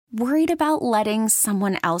Worried about letting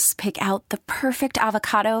someone else pick out the perfect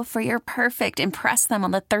avocado for your perfect impress them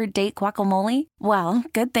on the third date guacamole? Well,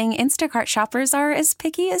 good thing Instacart shoppers are as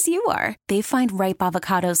picky as you are. They find ripe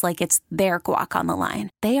avocados like it's their guac on the line.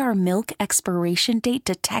 They are milk expiration date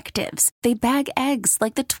detectives. They bag eggs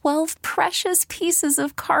like the 12 precious pieces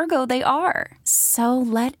of cargo they are. So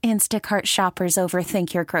let Instacart shoppers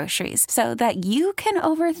overthink your groceries so that you can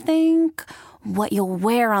overthink what you'll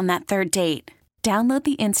wear on that third date. Download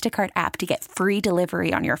the Instacart app to get free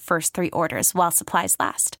delivery on your first 3 orders while supplies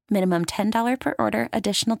last. Minimum $10 per order.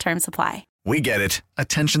 Additional terms apply. We get it.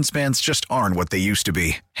 Attention spans just aren't what they used to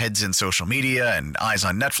be. Heads in social media and eyes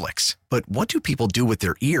on Netflix. But what do people do with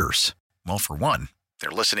their ears? Well, for one, they're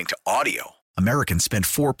listening to audio. Americans spend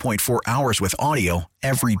 4.4 hours with audio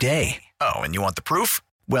every day. Oh, and you want the proof?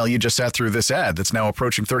 Well, you just sat through this ad that's now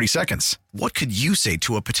approaching 30 seconds. What could you say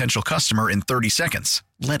to a potential customer in 30 seconds?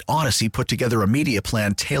 Let Odyssey put together a media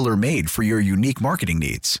plan tailor-made for your unique marketing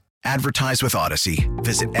needs. Advertise with Odyssey.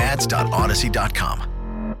 Visit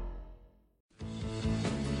ads.odyssey.com.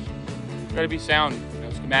 Got to be sound,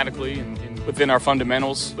 schematically and within our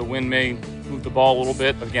fundamentals. The wind may move the ball a little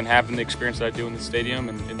bit, but again, having the experience that I do in the stadium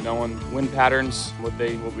and knowing wind patterns, what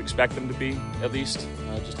we expect them to be, at least,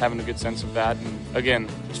 just having a good sense of that. And again,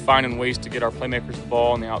 just finding ways to get our playmakers the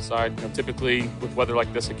ball on the outside. Typically with weather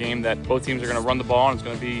like this, a game that both teams are going to run the ball and it's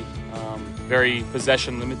going to be very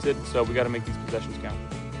possession limited. So we got to make these possessions count.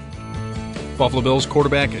 Buffalo Bills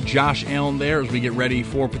quarterback Josh Allen there as we get ready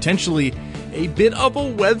for potentially a bit of a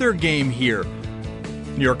weather game here.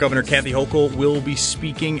 New York Governor Kathy Hochul will be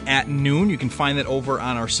speaking at noon. You can find that over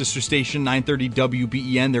on our sister station, 930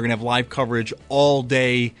 WBEN. They're going to have live coverage all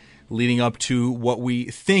day leading up to what we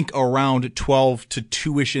think around 12 to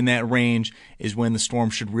 2-ish in that range is when the storm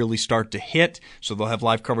should really start to hit. So they'll have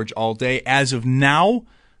live coverage all day. As of now,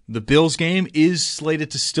 the Bills game is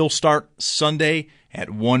slated to still start Sunday at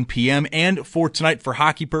 1 p.m. And for tonight, for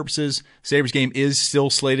hockey purposes, Sabres game is still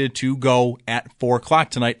slated to go at 4 o'clock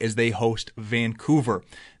tonight as they host Vancouver.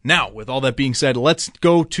 Now, with all that being said, let's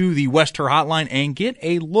go to the Wester Hotline and get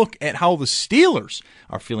a look at how the Steelers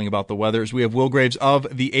are feeling about the weather as we have Will Graves of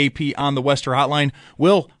the AP on the Wester Hotline.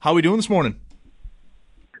 Will, how are we doing this morning?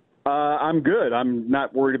 I'm good. I'm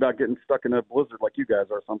not worried about getting stuck in a blizzard like you guys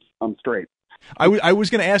are, so I'm straight. I was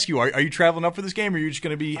going to ask you, are you traveling up for this game, or are you just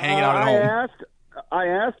going to be hanging out at home? I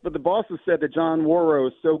asked, but the bosses said that John Warrow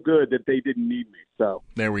is so good that they didn't need me. So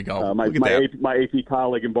there we go. My AP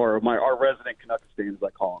colleague in Borough, our resident Canucks fan, as I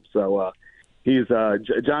call him. So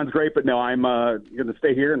John's great, but no, I'm going to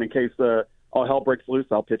stay here, and in case all hell breaks loose,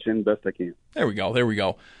 I'll pitch in best I can. There we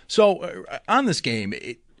go. So on this game,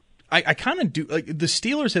 I kind of do like the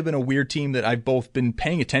Steelers have been a weird team that I've both been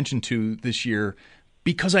paying attention to this year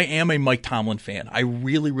because I am a Mike Tomlin fan. I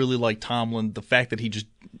really, really like Tomlin. The fact that he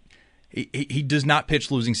does not pitch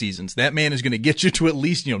losing seasons. That man is going to get you to at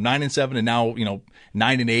least 9-7 and now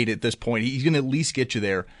 9-8 at this point. He's going to at least get you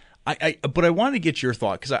there. But I wanted to get your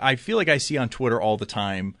thought because I feel like I see on Twitter all the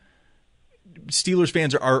time Steelers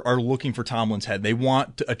fans are looking for Tomlin's head. They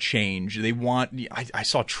want a change. I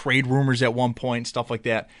saw trade rumors at one point, stuff like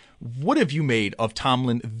that. What have you made of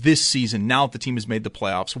Tomlin this season now that the team has made the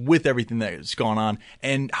playoffs with everything that's gone on?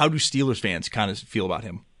 And how do Steelers fans kind of feel about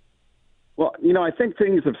him? Well, I think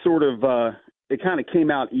things have sort of it kind of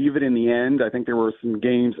came out even in the end. I think there were some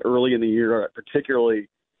games early in the year, particularly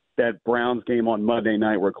that Browns game on Monday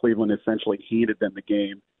night where Cleveland essentially handed them the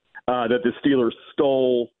game, that the Steelers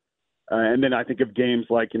stole. And then I think of games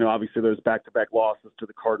like, obviously those back-to-back losses to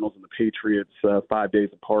the Cardinals and the Patriots 5 days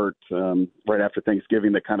apart right after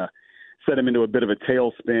Thanksgiving that kind of set them into a bit of a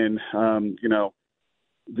tailspin,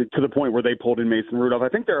 to the point where they pulled in Mason Rudolph. I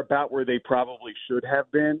think they're about where they probably should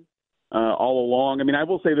have been all along. I mean, I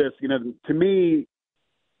will say this, to me,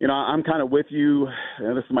 I'm kind of with you.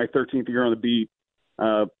 This is my 13th year on the beat.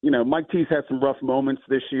 Mike T's had some rough moments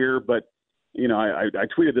this year, but I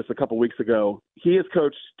tweeted this a couple weeks ago. He has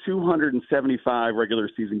coached 275 regular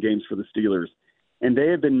season games for the Steelers, and they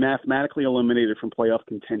have been mathematically eliminated from playoff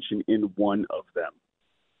contention in one of them.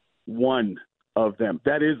 One of them.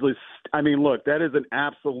 That is an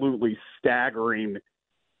absolutely staggering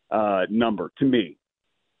number to me.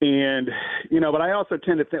 And, but I also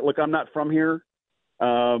tend to think, look, I'm not from here,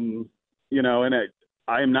 and I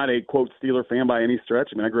am not a, quote, Steeler fan by any stretch.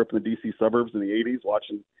 I mean, I grew up in the D.C. suburbs in the 80s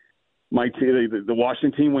watching my team, the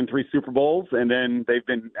Washington team, win 3 Super Bowls, and then they've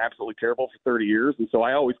been absolutely terrible for 30 years. And so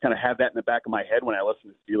I always kind of have that in the back of my head when I listen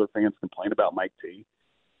to Steeler fans complain about Mike T.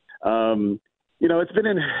 It's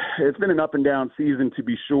been an up and down season to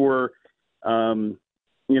be sure.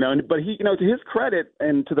 But he, to his credit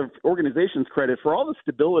and to the organization's credit for all the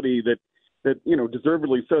stability that that,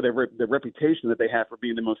 deservedly so, the reputation that they have for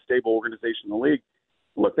being the most stable organization in the league.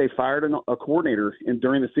 Look, they fired a coordinator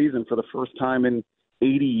during the season for the first time in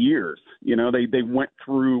 80 years. They went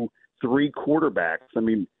through 3 quarterbacks. I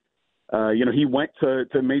mean, he went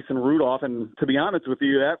to Mason Rudolph, and to be honest with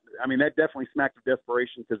you, that definitely smacked of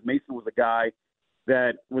desperation, because Mason was a guy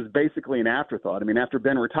that was basically an afterthought. I mean, after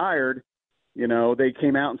Ben retired, they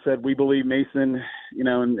came out and said, we believe Mason,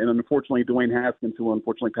 and unfortunately Dwayne Haskins, who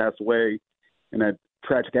unfortunately passed away in that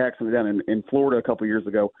tragic accident down in Florida a couple of years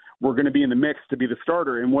ago, we're going to be in the mix to be the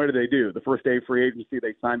starter. And what do? The first day of free agency,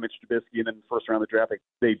 they signed Mitch Trubisky, and then the first round of the draft,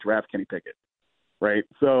 they draft Kenny Pickett, right?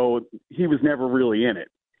 So he was never really in it.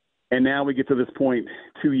 And now we get to this point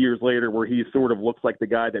 2 years later where he sort of looks like the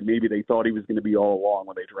guy that maybe they thought he was going to be all along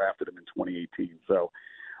when they drafted him in 2018. So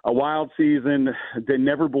a wild season. They're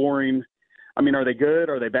never boring. I mean, are they good?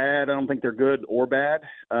 Are they bad? I don't think they're good or bad,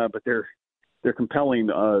 but they're compelling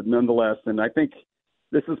nonetheless. And I think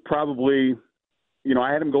this is probably,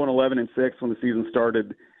 I had them going 11-6 when the season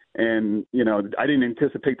started, and I didn't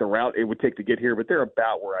anticipate the route it would take to get here, but they're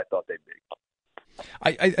about where I thought they'd be.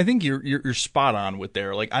 I think you're spot on with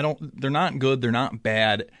there. Like, they're not good, they're not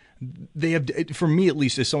bad. They have, for me at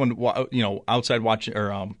least, as someone outside watching,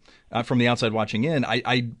 or from the outside watching in,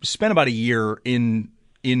 I spent about a year in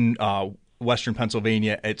Western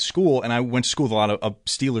Pennsylvania at school, and I went to school with a lot of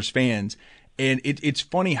Steelers fans. And it's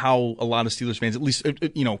funny how a lot of Steelers fans, at least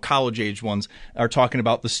college-age ones, are talking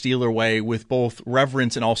about the Steeler way with both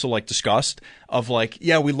reverence and also like disgust of like,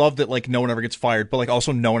 yeah, we love that like no one ever gets fired, but like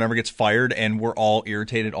also no one ever gets fired, and we're all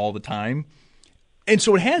irritated all the time. And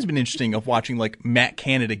so it has been interesting of watching like Matt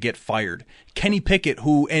Canada get fired, Kenny Pickett,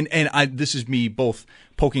 who this is me both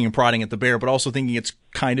poking and prodding at the bear, but also thinking it's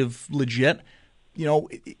kind of legit.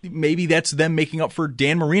 Maybe that's them making up for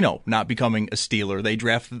Dan Marino not becoming a Steeler. They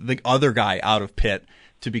draft the other guy out of Pitt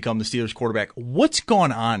to become the Steelers quarterback. What's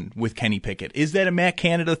gone on with Kenny Pickett? Is that a Matt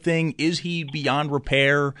Canada thing? Is he beyond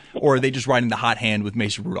repair? Or are they just riding the hot hand with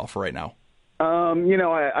Mason Rudolph right now?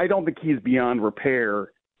 I don't think he's beyond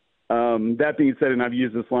repair. That being said, and I've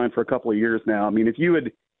used this line for a couple of years now, I mean, if you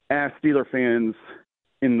had asked Steeler fans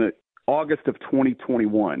in the August of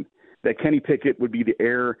 2021 that Kenny Pickett would be the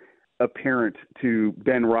heir apparent to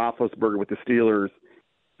Ben Roethlisberger with the Steelers,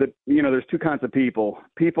 that there's two kinds of people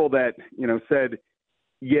that said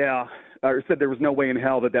said there was no way in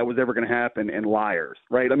hell that was ever going to happen, and liars,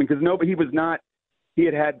 right? I mean, because he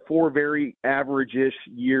had 4 very average-ish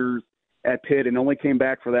years at Pitt and only came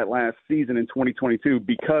back for that last season in 2022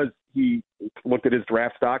 because he looked at his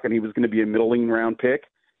draft stock and he was going to be a middling round pick.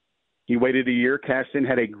 He waited a year, cashed in,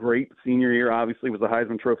 had a great senior year, obviously was a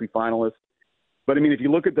Heisman Trophy finalist. But, I mean, if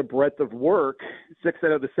you look at the breadth of work, 6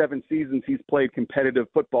 out of the 7 seasons he's played competitive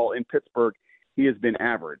football in Pittsburgh, he has been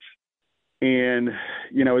average. And,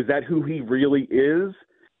 is that who he really is?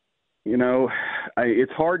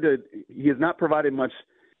 It's hard to – he has not provided much,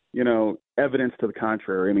 evidence to the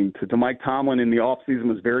contrary. I mean, to Mike Tomlin in the offseason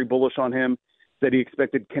was very bullish on him, said he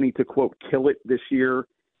expected Kenny to, quote, kill it this year.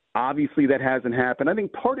 Obviously that hasn't happened. I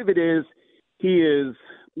think part of it is he is –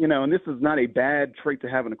 and this is not a bad trait to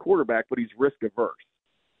have in a quarterback, but he's risk averse.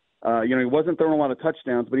 He wasn't throwing a lot of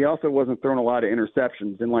touchdowns, but he also wasn't throwing a lot of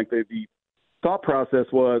interceptions. And like the thought process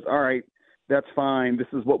was, all right, that's fine. This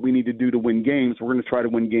is what we need to do to win games. We're going to try to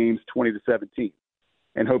win games 20-17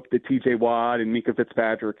 and hope that TJ Watt and Mika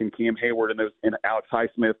Fitzpatrick and Cam Hayward and Alex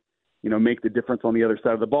Highsmith, make the difference on the other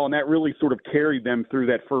side of the ball. And that really sort of carried them through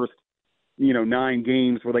that first, 9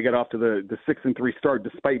 games where they got off to the 6-3 start,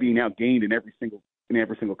 despite being outgained in every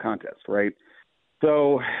single contest, right?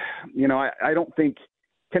 So, I don't think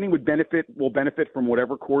Kenny will benefit from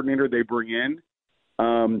whatever coordinator they bring in,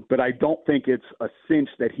 but I don't think it's a cinch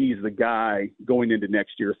that he's the guy going into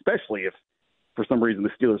next year, especially if for some reason the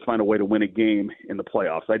Steelers find a way to win a game in the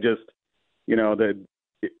playoffs. I just,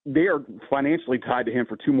 they are financially tied to him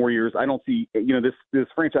for 2 more years. I don't see, this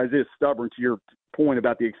franchise is stubborn, to your point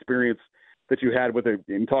about the experience that you had with it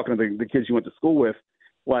in talking to the kids you went to school with.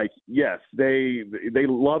 Like, yes, they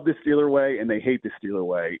love the Steeler way and they hate the Steeler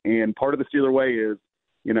way. And part of the Steeler way is,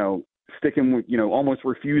 sticking with, almost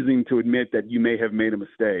refusing to admit that you may have made a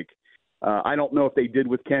mistake. I don't know if they did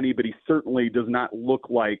with Kenny, but he certainly does not look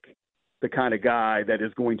like the kind of guy that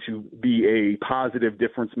is going to be a positive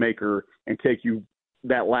difference maker and take you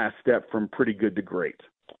that last step from pretty good to great.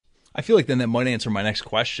 I feel like then that might answer my next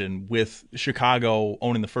question. With Chicago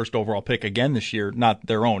owning the first overall pick again this year, not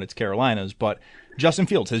their own, it's Carolina's, but Justin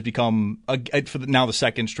Fields has become, now the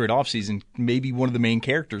second straight offseason, maybe one of the main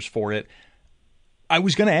characters for it. I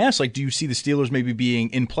was going to ask, do you see the Steelers maybe being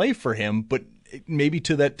in play for him, but maybe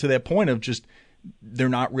to that point of just they're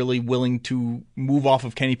not really willing to move off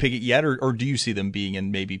of Kenny Pickett yet, or do you see them being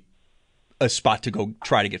in maybe a spot to go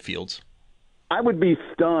try to get Fields? I would be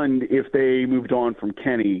stunned if they moved on from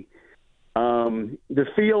Kenny. The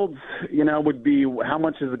Fields, would be how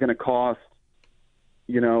much is it going to cost?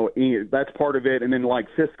 That's part of it. And then,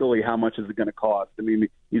 fiscally, how much is it going to cost? I mean,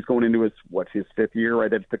 he's going into his fifth year, right?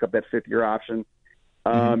 They had to pick up that fifth-year option.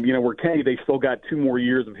 Where Kenny, they still got 2 more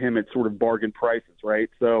years of him at sort of bargain prices, right?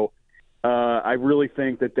 So I really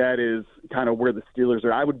think that is kind of where the Steelers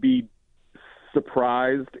are. I would be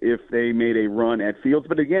surprised if they made a run at Fields.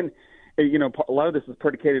 But again, a lot of this is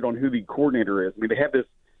predicated on who the coordinator is. I mean, they have this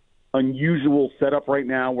unusual setup right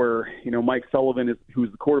now where, Mike Sullivan, who's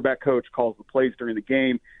the quarterback coach, calls the plays during the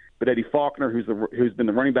game, but Eddie Faulkner, who's been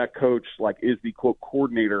the running back coach, is the quote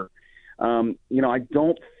coordinator. I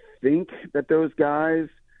don't think that those guys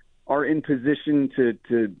are in position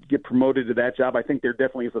to get promoted to that job. I think there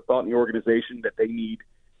definitely is a thought in the organization that they need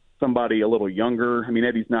somebody a little younger. I mean,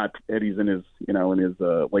 Eddie's in his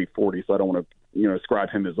late 40s, so I don't want to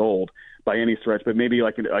ascribe him as old by any stretch, but maybe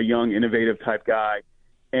like a young, innovative type guy.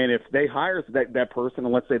 And if they hire that person,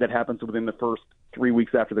 and let's say that happens within the first 3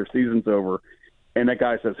 weeks after their season's over, and that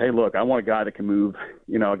guy says, hey, look, I want a guy that can move,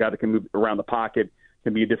 a guy that can move around the pocket,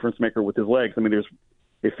 can be a difference maker with his legs. I mean,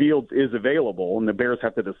 if Fields is available, and the Bears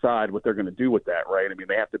have to decide what they're going to do with that, right? I mean,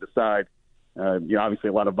 they have to decide, obviously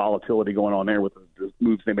a lot of volatility going on there with the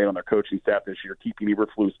moves they made on their coaching staff this year, keeping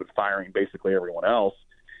Eberflus but firing basically everyone else.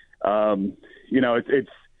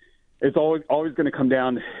 It's always going to come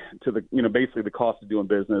down to basically the cost of doing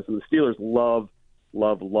business. And the Steelers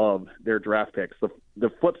love their draft picks. The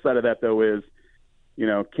flip side of that, though, is,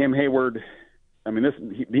 Cam Hayward, I mean,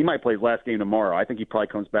 he might play his last game tomorrow. I think he probably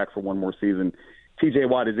comes back for one more season. TJ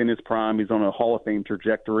Watt is in his prime. He's on a Hall of Fame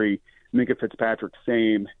trajectory. Minka Fitzpatrick,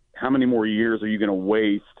 same. How many more years are you going to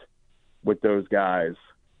waste with those guys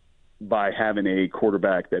by having a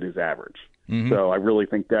quarterback that is average? Mm-hmm. So I really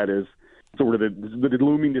think that is sort of the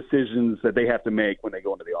looming decisions that they have to make when they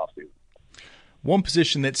go into the offseason. One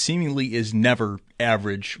position that seemingly is never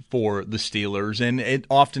average for the Steelers, and it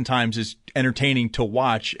oftentimes is entertaining to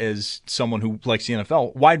watch as someone who likes the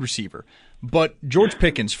NFL, wide receiver. But George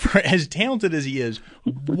Pickens, for as talented as he is,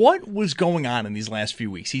 what was going on in these last few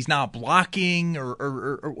weeks? He's not blocking, or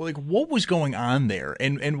what was going on there?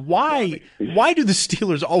 And why do the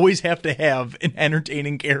Steelers always have to have an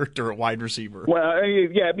entertaining character at wide receiver? Well, you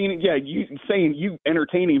saying you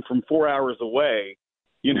entertaining from 4 hours away,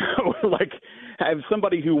 have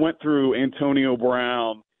somebody who went through Antonio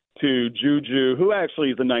Brown to Juju, who actually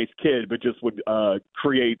is a nice kid, but just would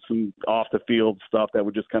create some off the field stuff that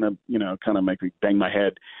would just kind of make me bang my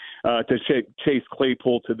head, to Chase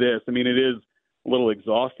Claypool to this. I mean, it is a little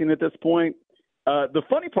exhausting at this point. The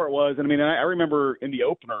funny part was, I remember in the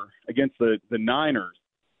opener against the Niners,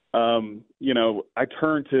 I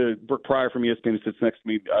turned to Brooke Pryor from ESPN who sits next to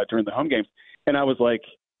me during the home games, and I was like,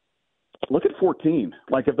 look at 14.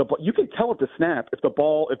 Like, you can tell at the snap if the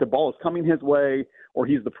ball is coming his way, or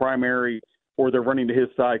he's the primary, or they're running to his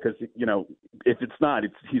side, because if it's not,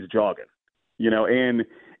 he's jogging. And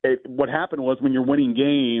what happened was, when you're winning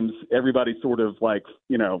games, everybody sort of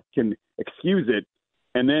can excuse it,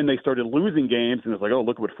 and then they started losing games, and it's like, oh,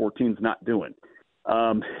 look at what 14's not doing.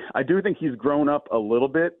 I do think he's grown up a little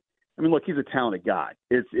bit. I mean, look, he's a talented guy.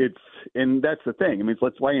 And that's the thing. I mean,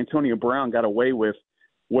 that's why Antonio Brown got away with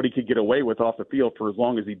what he could get away with off the field for as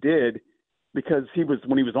long as he did, because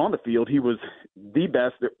when he was on the field, he was the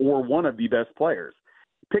best or one of the best players.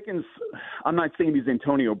 Pickens, I'm not saying he's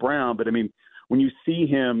Antonio Brown, but I mean, when you see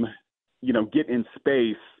him, get in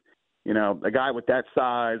space, a guy with that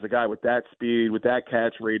size, a guy with that speed, with that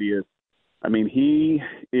catch radius, I mean, he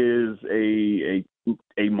is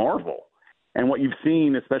a marvel. And what you've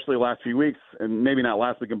seen, especially the last few weeks, and maybe not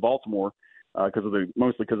last week in Baltimore,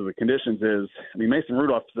 mostly because of the conditions, is, I mean, Mason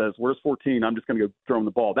Rudolph says, where's 14? I'm just going to go throw him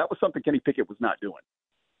the ball. That was something Kenny Pickett was not doing.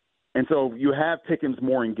 And so you have Pickens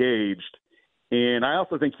more engaged. And I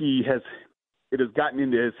also think it has gotten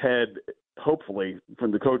into his head, hopefully,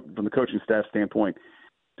 from the coaching staff standpoint,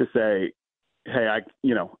 to say, hey,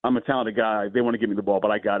 I'm a talented guy. They want to give me the ball,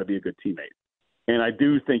 but I got to be a good teammate. And I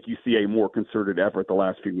do think you see a more concerted effort the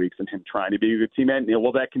last few weeks in him trying to be a good teammate. And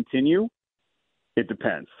will that continue? It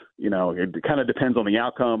depends. It kind of depends on the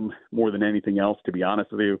outcome more than anything else, to be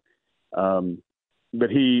honest with you. But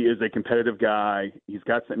he is a competitive guy. He's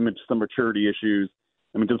got some maturity issues.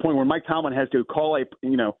 I mean, to the point where Mike Tomlin has to call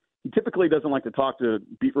he typically doesn't like to talk to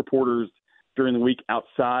beat reporters during the week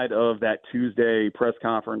outside of that Tuesday press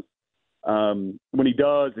conference. When he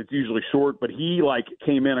does, it's usually short, but he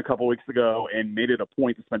came in a couple weeks ago and made it a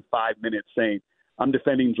point to spend 5 minutes saying, I'm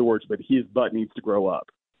defending George, but his butt needs to grow up.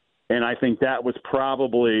 And I think that was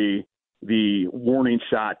probably the warning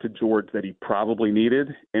shot to George that he probably needed.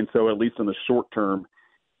 And so at least in the short term,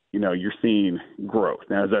 you're seeing growth.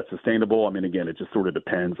 Now, is that sustainable? I mean, again, it just sort of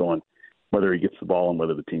depends on whether he gets the ball and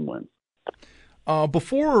whether the team wins.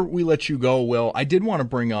 Before we let you go, Will, I did want to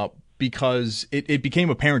bring up, because it became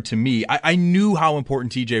apparent to me, I knew how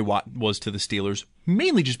important TJ Watt was to the Steelers,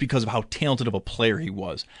 mainly just because of how talented of a player he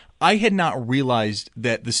was. I had not realized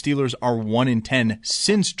that the Steelers are 1-10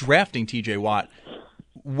 since drafting TJ Watt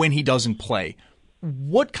when he doesn't play.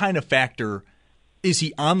 What kind of factor is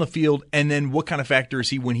he on the field, and then what kind of factor is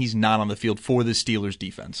he when he's not on the field for the Steelers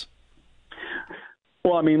defense?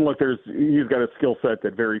 Well, I mean, look, he's got a skill set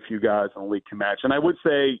that very few guys in the league can match. And I would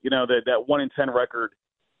say, that 1-10 record,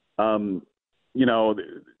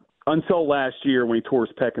 until last year when he tore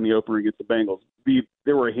his pec in the opener against the Bengals,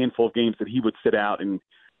 there were a handful of games that he would sit out in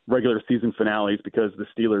regular season finales because the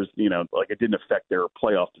Steelers, it didn't affect their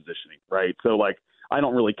playoff positioning, right? So, I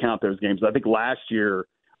don't really count those games. I think last year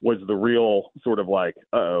was the real sort of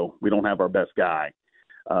we don't have our best guy.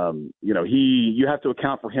 You have to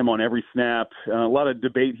account for him on every snap. A lot of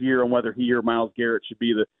debate here on whether he or Myles Garrett should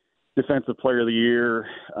be the defensive player of the year.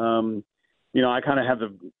 I kind of have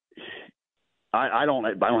I don't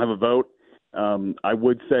have a vote. I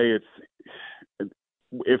would say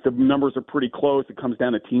if the numbers are pretty close, it comes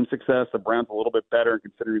down to team success. The Browns a little bit better, and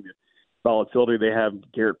considering the volatility they have,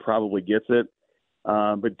 Garrett probably gets it.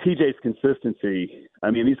 But TJ's consistency,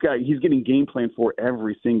 I mean, he's getting game plan for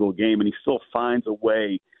every single game, and he still finds a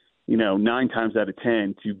way, 9 times out of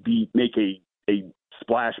 10 to make a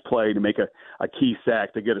splash play, to make a key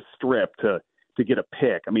sack, to get a strip, to get a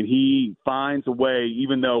pick. I mean, he finds a way,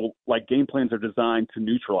 even though game plans are designed to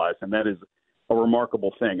neutralize him. That is a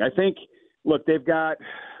remarkable thing. I think, look, they've got,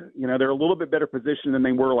 they're a little bit better positioned than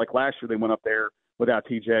they were last year. They went up there without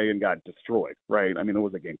TJ and got destroyed, right? I mean, it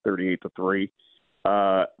was a game 38-3.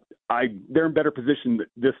 They're in better position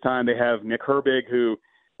this time. They have Nick Herbig, who,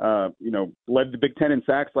 led the Big Ten in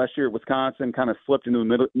sacks last year at Wisconsin, kind of slipped into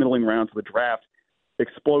the middling rounds of the draft.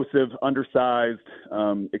 Explosive, undersized,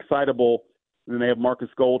 excitable. And then they have Marcus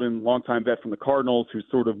Golden, longtime vet from the Cardinals, who's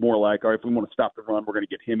sort of more all right, if we want to stop the run, we're going to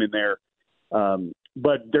get him in there.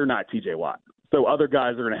 But they're not TJ Watt. So other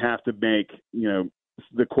guys are going to have to make,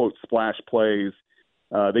 the quote splash plays.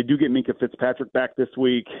 They do get Minkah Fitzpatrick back this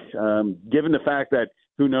week. Given the fact that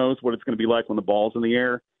who knows what it's going to be like when the ball's in the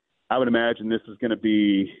air, I would imagine this is going to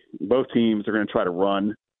be both teams are going to try to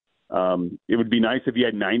run. It would be nice if you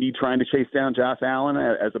had 90 trying to chase down Josh Allen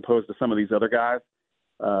as opposed to some of these other guys.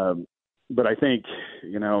 But I think,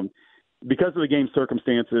 because of the game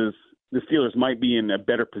circumstances, the Steelers might be in a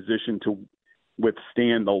better position to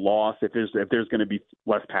withstand the loss if there's going to be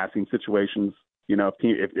less passing situations.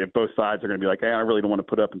 If both sides are going to be like, hey, I really don't want to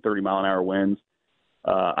put up in 30-mile-an-hour winds,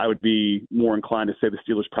 I would be more inclined to say the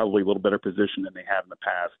Steelers probably a little better position than they have in the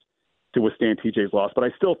past to withstand TJ's loss. But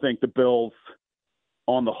I still think the Bills,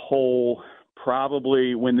 on the whole,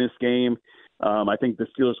 probably win this game. I think the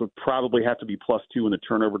Steelers would probably have to be +2 in the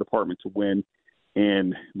turnover department to win.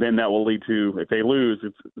 And then that will lead to, if they lose,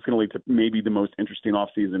 it's going to lead to maybe the most interesting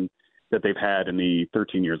offseason that they've had in the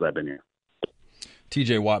 13 years I've been here.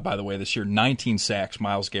 TJ Watt, by the way, this year, 19 sacks,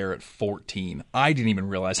 Myles Garrett, 14. I didn't even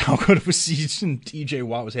realize how good of a season TJ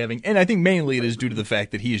Watt was having. And I think mainly it is due to the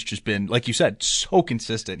fact that he has just been, like you said, so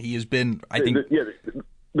consistent. He has been, I think...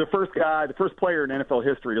 The first player in NFL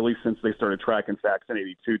history, at least since they started tracking sacks in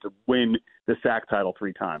 '82, to win the sack title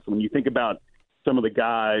 3 times. When you think about some of the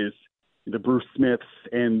guys, the Bruce Smiths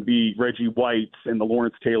and the Reggie Whites and the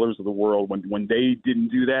Lawrence Taylors of the world, when they didn't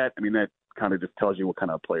do that, I mean, that kind of just tells you what kind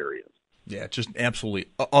of player he is. Yeah, just absolutely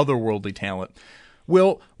otherworldly talent.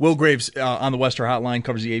 Will Graves on the Western Hotline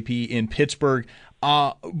covers the AP in Pittsburgh.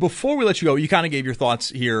 Before we let you go, you kind of gave your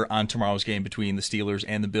thoughts here on tomorrow's game between the Steelers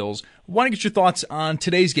and the Bills. I want to get your thoughts on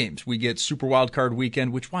today's games. We get Super Wild Card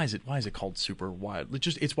Weekend, which why is it called Super Wild?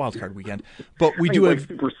 It's Wild Card Weekend, but we do have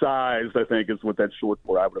super sized. I think is what that's short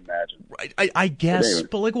for. I would imagine. Right, I guess,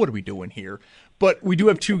 but what are we doing here? But we do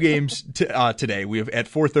have 2 games today. We have at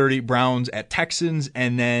 4:30 Browns at Texans,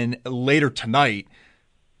 and then later tonight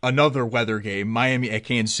another weather game, Miami at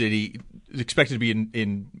Kansas City. It's expected to be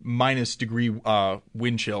in minus degree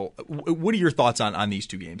wind chill. What are your thoughts on these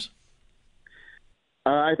 2 games?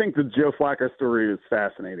 I think the Joe Flacco story is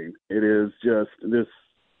fascinating. It is just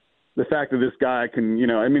the fact that this guy can,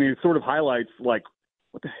 it sort of highlights what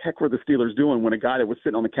the heck were the Steelers doing when a guy that was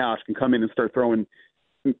sitting on the couch can come in and start putting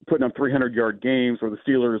up 300-yard games, or the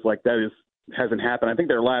Steelers hasn't happened. I think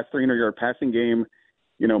their last 300-yard passing game,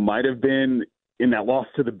 might have been in that loss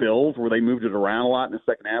to the Bills where they moved it around a lot in the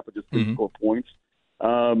second half but just didn't score points.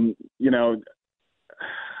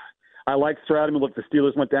 I like Stroud. I mean, look, the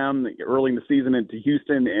Steelers went down early in the season into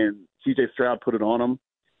Houston, and C.J. Stroud put it on them.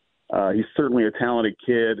 He's certainly a talented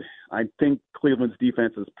kid. I think Cleveland's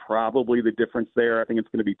defense is probably the difference there. I think it's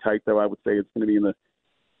going to be tight, though. I would say it's going to be in the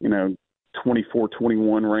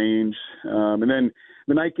 24-21 range. And then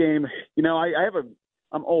the night game,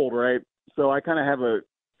 I'm old, right? So I kind of have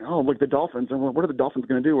look, the Dolphins. What are the Dolphins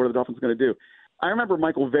going to do? What are the Dolphins going to do? I remember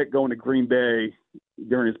Michael Vick going to Green Bay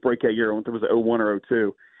during his breakout year. I don't know if it was 01 or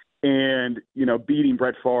 02. And, beating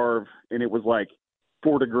Brett Favre, and it was like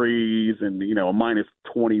 4 degrees and, a minus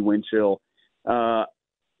 20 wind chill. I've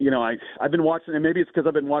been watching, and maybe it's because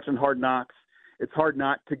I've been watching Hard Knocks. It's hard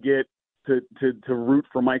not to get to root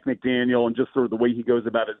for Mike McDaniel and just sort of the way he goes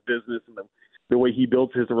about his business and the way he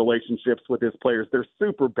builds his relationships with his players. They're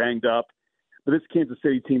super banged up. But this Kansas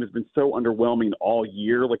City team has been so underwhelming all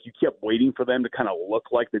year. Like, you kept waiting for them to kind of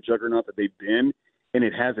look like the juggernaut that they've been, and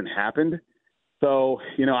it hasn't happened. So,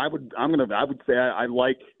 I would say I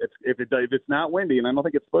like if it's not windy, and I don't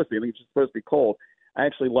think it's supposed to be. I think it's just supposed to be cold. I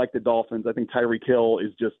actually like the Dolphins. I think Tyreek Hill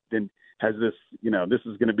has this. This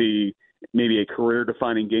is going to be maybe a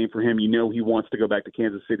career-defining game for him. He wants to go back to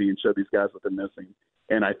Kansas City and show these guys what they're missing.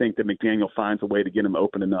 And I think that McDaniel finds a way to get him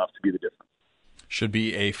open enough to be the difference. Should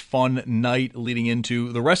be a fun night leading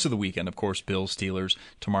into the rest of the weekend. Of course, Bills, Steelers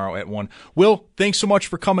tomorrow at 1. Will, thanks so much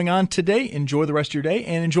for coming on today. Enjoy the rest of your day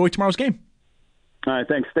and enjoy tomorrow's game. All right,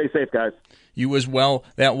 thanks. Stay safe, guys. You as well.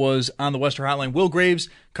 That was on the Western Hotline. Will Graves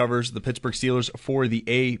covers the Pittsburgh Steelers for the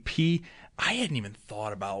AP. I hadn't even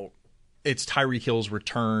thought about it's Tyreek Hill's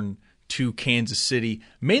return to Kansas City,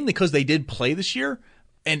 mainly because they did play this year.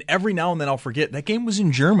 And every now and then I'll forget that game was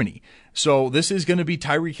in Germany. So this is going to be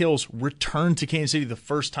Tyreek Hill's return to Kansas City, the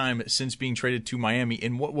first time since being traded to Miami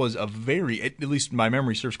in what was a very, at least my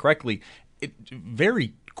memory serves correctly,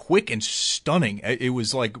 very quick and stunning. It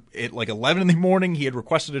was like at 11 in the morning he had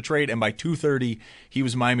requested a trade, and by 2:30 he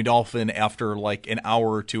was a Miami Dolphin after like an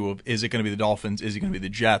hour or two of, is it going to be the Dolphins? Is it going to be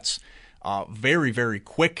the Jets? Very, very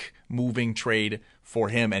quick moving trade for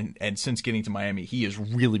him, and since getting to Miami, he has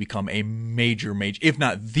really become a major, if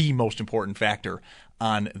not the most important factor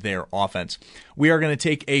on their offense. We are going to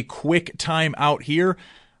take a quick time out here.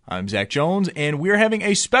 I'm Zach Jones, and we're having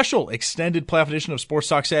a special extended playoff edition of Sports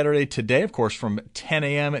Talk Saturday today, of course, from 10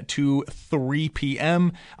 a.m. to 3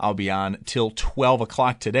 p.m. I'll be on till 12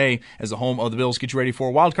 o'clock today as the home of the Bills get you ready for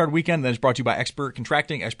a wildcard weekend. That is brought to you by Expert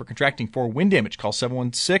Contracting. Expert Contracting for wind damage. Call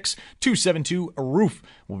 716-272-ROOF.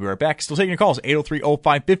 We'll be right back. Still taking your calls,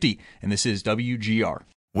 803-0550, and this is WGR.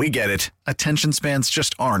 We get it. Attention spans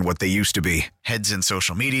just aren't what they used to be. Heads in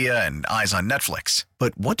social media and eyes on Netflix.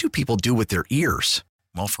 But what do people do with their ears?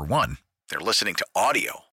 Well, for one, they're listening to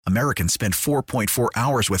audio. Americans spend 4.4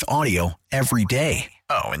 hours with audio every day.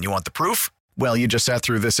 Oh, and you want the proof? Well, you just sat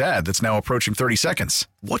through this ad that's now approaching 30 seconds.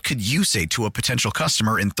 What could you say to a potential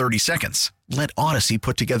customer in 30 seconds? Let Odyssey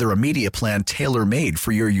put together a media plan tailor-made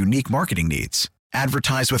for your unique marketing needs.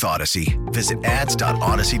 Advertise with Odyssey. Visit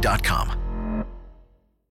ads.odyssey.com.